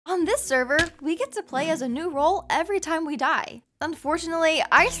On this server, we get to play as a new role every time we die. Unfortunately,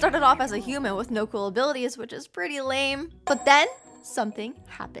 I started off as a human with no cool abilities, which is pretty lame. But then, something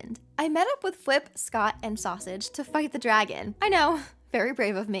happened. I met up with Flip, Scott, and Sausage to fight the dragon. I know, very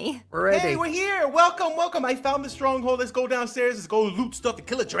brave of me. We're ready. Hey, we're here. Welcome, welcome. I found the stronghold. Let's go downstairs. Let's go loot stuff to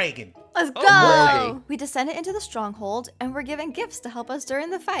kill a dragon. Let's go! Ready. We descended into the stronghold and were given gifts to help us during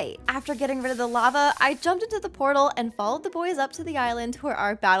the fight. After getting rid of the lava, I jumped into the portal and followed the boys up to the island where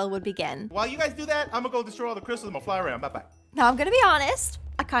our battle would begin. While you guys do that, I'm gonna go destroy all the crystals. I'm gonna fly around. Bye-bye. Now, I'm gonna be honest,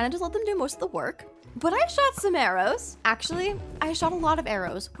 I kind of just let them do most of the work. But I shot some arrows. Actually, I shot a lot of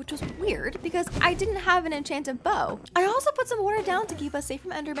arrows, which was weird because I didn't have an enchanted bow. I also put some water down to keep us safe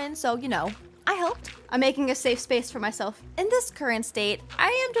from Endermen, so, you know, I helped. I'm making a safe space for myself. In this current state, I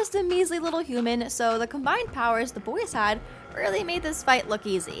am just a measly little human, so the combined powers the boys had really made this fight look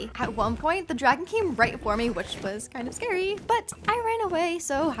easy. At one point, the dragon came right for me, which was kind of scary, but I ran away,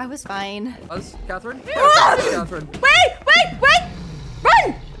 so I was fine. Us, Catherine? Yeah, Catherine. Wait!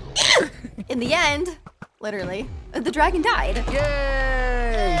 Run! In the end, literally, the dragon died.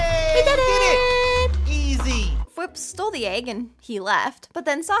 Yay! We did it! Easy. Flip stole the egg and he left, but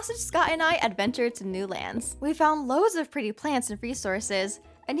then Sausage, Scott, and I adventured to new lands. We found loads of pretty plants and resources,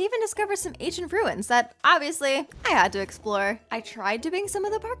 and even discovered some ancient ruins that, obviously, I had to explore. I tried doing some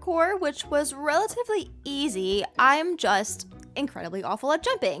of the parkour, which was relatively easy. I'm just incredibly awful at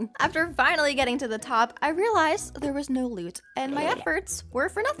jumping. After finally getting to the top, I realized there was no loot, and my efforts were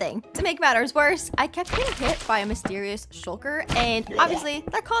for nothing. To make matters worse, I kept getting hit by a mysterious shulker, and obviously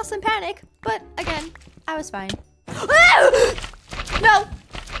that caused some panic, but again, I was fine. No!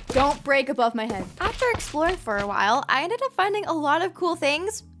 Don't break above my head. After exploring for a while, I ended up finding a lot of cool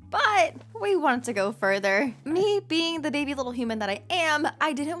things, but we wanted to go further. Me being the baby little human that I am,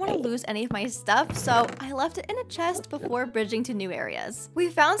 I didn't want to lose any of my stuff, so I left it in a chest before bridging to new areas. We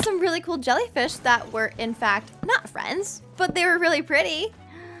found some really cool jellyfish that were, in fact, not friends, but they were really pretty.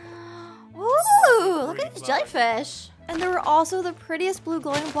 Ooh, look at these jellyfish. And there were also the prettiest blue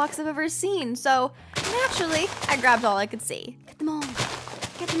glowing blocks I've ever seen, so naturally, I grabbed all I could see. Get them all.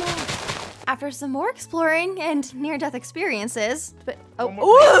 Get them all. After some more exploring and near-death experiences, but Oh,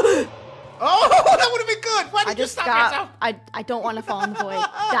 that would have been good. Why did you stop yourself? I don't want to fall in the void.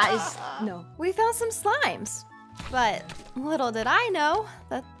 That is no. We found some slimes, but little did I know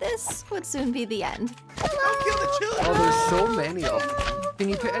that this would soon be the end. Don't kill the children. Oh, there's so many of them. Can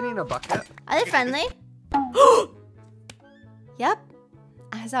you put any in a bucket? Are they friendly? Yep.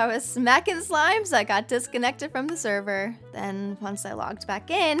 As I was smacking slimes, I got disconnected from the server. Then once I logged back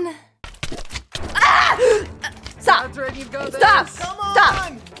in, Stop! Catherine, you've got Stop! this. Come on.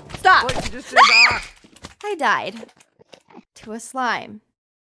 Stop! Stop! What, you just did that? I died to a slime.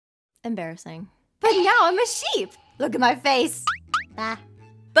 Embarrassing. But now I'm a sheep. Look at my face. Ah.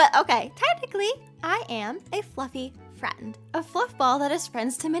 But okay, technically, I am a fluffy friend. A fluff ball that is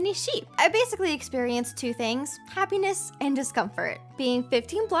friends to many sheep. I basically experience two things, happiness and discomfort. Being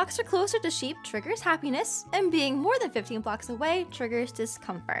 15 blocks or closer to sheep triggers happiness, and being more than 15 blocks away triggers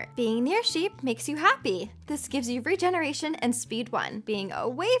discomfort. Being near sheep makes you happy. This gives you regeneration and speed 1. Being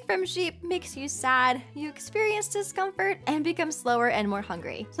away from sheep makes you sad, you experience discomfort, and become slower and more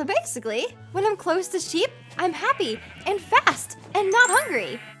hungry. So basically, when I'm close to sheep, I'm happy and fast and not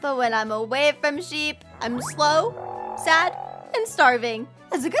hungry. But when I'm away from sheep, I'm slow, sad, and starving.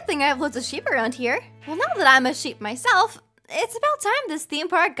 It's a good thing I have loads of sheep around here. Well, now that I'm a sheep myself, it's about time this theme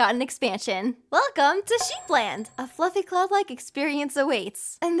park got an expansion. Welcome to Sheepland. A fluffy cloud-like experience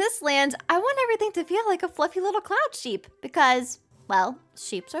awaits. In this land, I want everything to feel like a fluffy little cloud sheep because, well,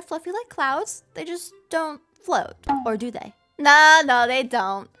 sheeps are fluffy like clouds. They just don't float. Or do they? No, they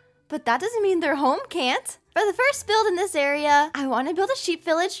don't. But that doesn't mean their home can't. For the first build in this area, I want to build a sheep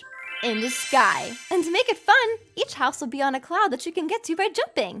village in the sky. And to make it fun, each house will be on a cloud that you can get to by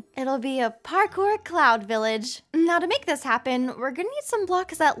jumping. It'll be a parkour cloud village. Now to make this happen, we're gonna need some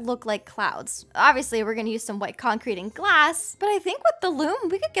blocks that look like clouds. Obviously, we're gonna use some white concrete and glass, but I think with the loom,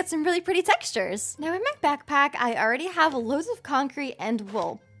 we could get some really pretty textures. Now in my backpack, I already have loads of concrete and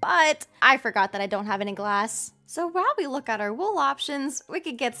wool, but I forgot that I don't have any glass. So while we look at our wool options, we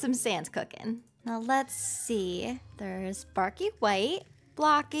could get some sand cooking. Now let's see. There's barky white,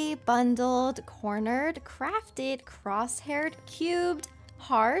 blocky, bundled, cornered, crafted, crosshaired, cubed,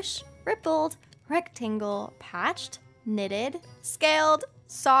 harsh, rippled, rectangle, patched, knitted, scaled,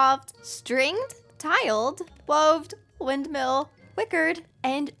 soft, stringed, tiled, woved, windmill, wickered,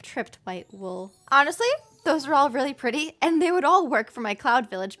 and tripped white wool. Honestly, those are all really pretty, and they would all work for my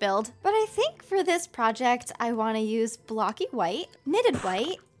Cloud Village build. But I think for this project, I want to use blocky white, knitted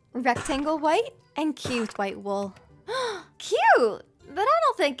white, rectangle white, and cubed white wool. Cute! But I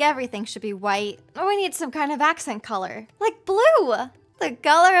don't think everything should be white. We need some kind of accent color. Like blue! The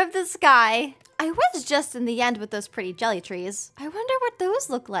color of the sky. I was just in the end with those pretty jelly trees. I wonder what those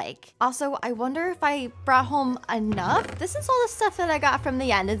look like. Also, I wonder if I brought home enough. This is all the stuff that I got from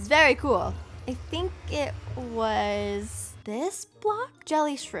the end. It's very cool. I think it was this block?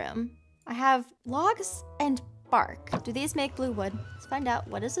 Jelly shroom. I have logs and bark. Do these make blue wood? Let's find out.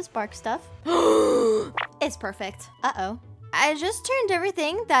 What is this bark stuff? It's perfect. Uh-oh. I just turned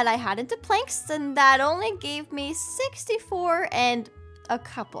everything that I had into planks, and that only gave me 64 and a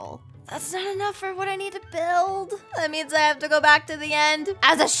couple. That's not enough for what I need to build. That means I have to go back to the end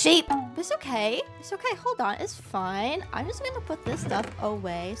as a sheep. It's okay. It's okay. Hold on. It's fine. I'm just gonna put this stuff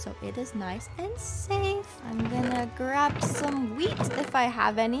away so it is nice and safe. I'm gonna grab some wheat if I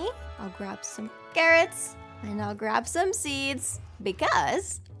have any. I'll grab some carrots and I'll grab some seeds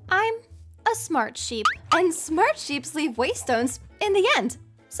because I'm a smart sheep. And smart sheeps leave waste stones in the end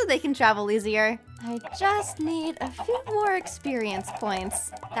so they can travel easier. I just need a few more experience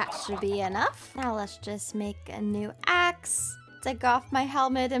points. That should be enough. Now let's just make a new axe, take off my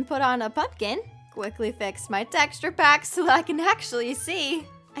helmet and put on a pumpkin, quickly fix my texture pack so that I can actually see.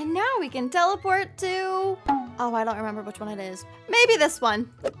 And now we can teleport to... Oh, I don't remember which one it is. Maybe this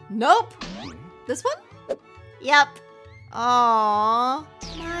one. Nope. This one? Yep. Aww,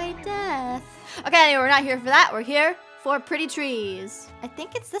 my death. Okay, anyway, we're not here for that. We're here for pretty trees. I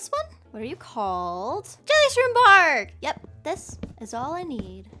think it's this one. What are you called? Jelly shroom bark! Yep, this is all I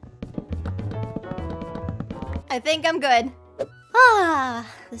need. I think I'm good. Ah,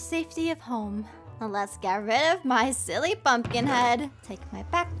 the safety of home. Now let's get rid of my silly pumpkin head. Take my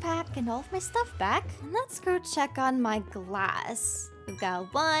backpack and all of my stuff back. And let's go check on my glass. We've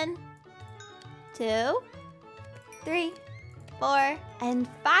got 1, 2, 3, 4, and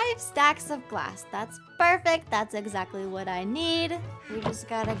 5 stacks of glass. That's perfect. That's exactly what I need. We just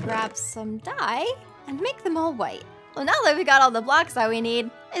gotta grab some dye and make them all white. Well, now that we got all the blocks that we need,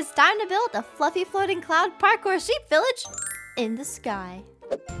 it's time to build a fluffy floating cloud parkour sheep village in the sky.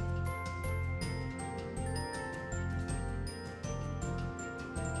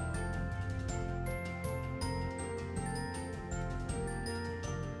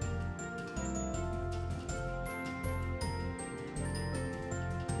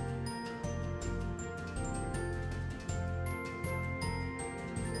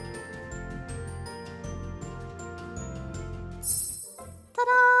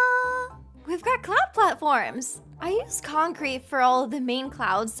 Ta-da! We've got cloud platforms. I used concrete for all of the main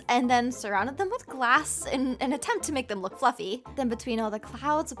clouds and then surrounded them with glass in an attempt to make them look fluffy. Then between all the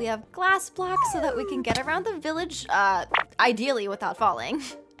clouds, we have glass blocks so that we can get around the village, ideally without falling.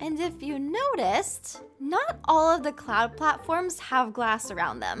 And if you noticed, not all of the cloud platforms have glass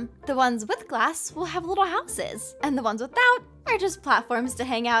around them. The ones with glass will have little houses, and the ones without are just platforms to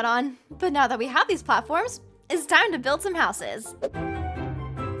hang out on. But now that we have these platforms, it's time to build some houses.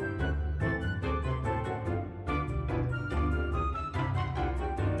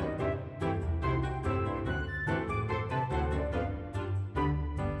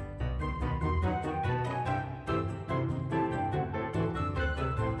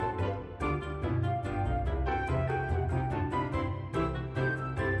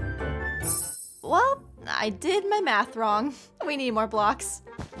 Well, I did my math wrong. We need more blocks.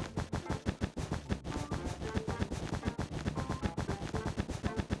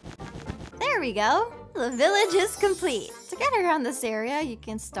 There we go. The village is complete. To get around this area, you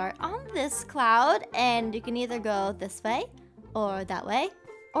can start on this cloud, and you can either go this way, or that way,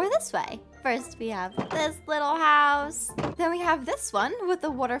 or this way. First, we have this little house. Then we have this one with a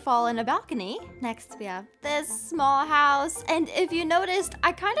waterfall and a balcony. Next, we have this small house. And if you noticed,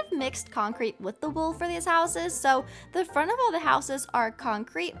 I kind of mixed concrete with the wool for these houses. So the front of all the houses are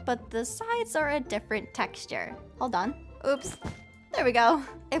concrete, but the sides are a different texture. Hold on. Oops. There we go.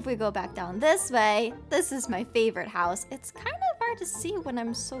 If we go back down this way, this is my favorite house. It's kind of hard to see when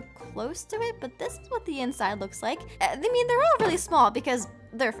I'm so close to it, but this is what the inside looks like. I mean, they're all really small because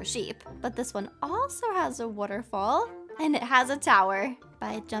they're for sheep. But this one also has a waterfall, and it has a tower.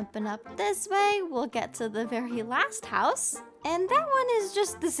 By jumping up this way, we'll get to the very last house. And that one is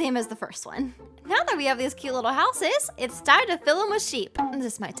just the same as the first one. Now that we have these cute little houses, it's time to fill them with sheep.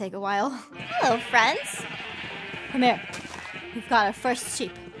 This might take a while. Hello, friends. Come here. We've got our first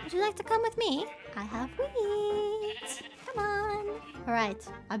sheep. Would you like to come with me? I have wheat. Come on. All right,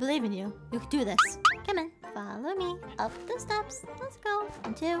 I believe in you. You can do this. Come in. Follow me up the steps. Let's go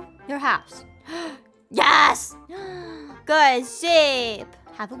into your house. Yes! Good sheep.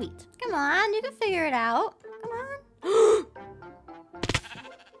 Have a wheat. Come on, you can figure it out. Come on.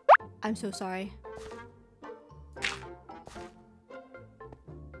 I'm so sorry.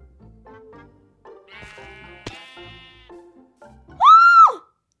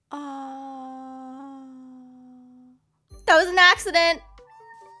 was an accident.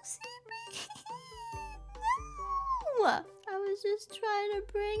 No. I was just trying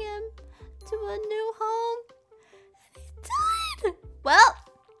to bring him to a new home. And he died. Well,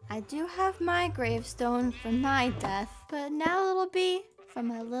 I do have my gravestone for my death, but now it'll be for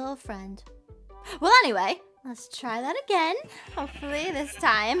my little friend. Well, anyway, let's try that again. Hopefully this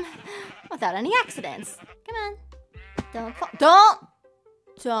time without any accidents. Come on. Don't fall.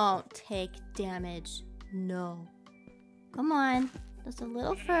 Don't take damage. No. Come on. Just a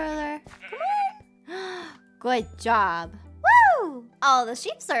little further. Come on. Good job. Woo! All the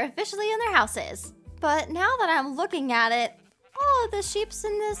sheeps are officially in their houses. But now that I'm looking at it, all of the sheeps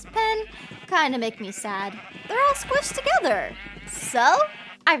in this pen kind of make me sad. They're all squished together. So,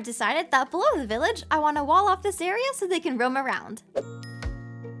 I've decided that below the village, I want to wall off this area so they can roam around.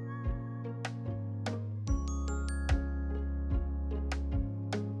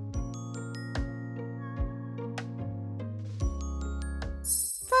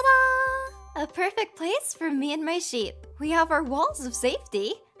 Ta-da! A perfect place for me and my sheep. We have our walls of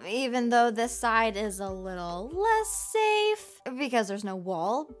safety, even though this side is a little less safe because there's no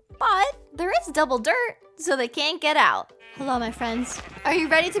wall, but there is double dirt, so they can't get out. Hello, my friends. Are you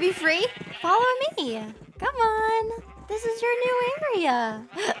ready to be free? Follow me. Come on. This is your new area.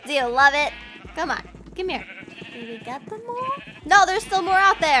 Do you love it? Come on. Come here. Did we get them all? No, there's still more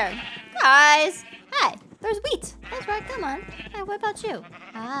out there. Guys. Hey, there's wheat. That's right. Come on. Hey, what about you?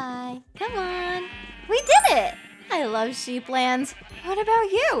 Hi. Come on. We did it. I love sheepland. What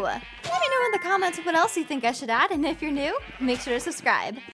about you? Let me know in the comments what else you think I should add, and if you're new, make sure to subscribe.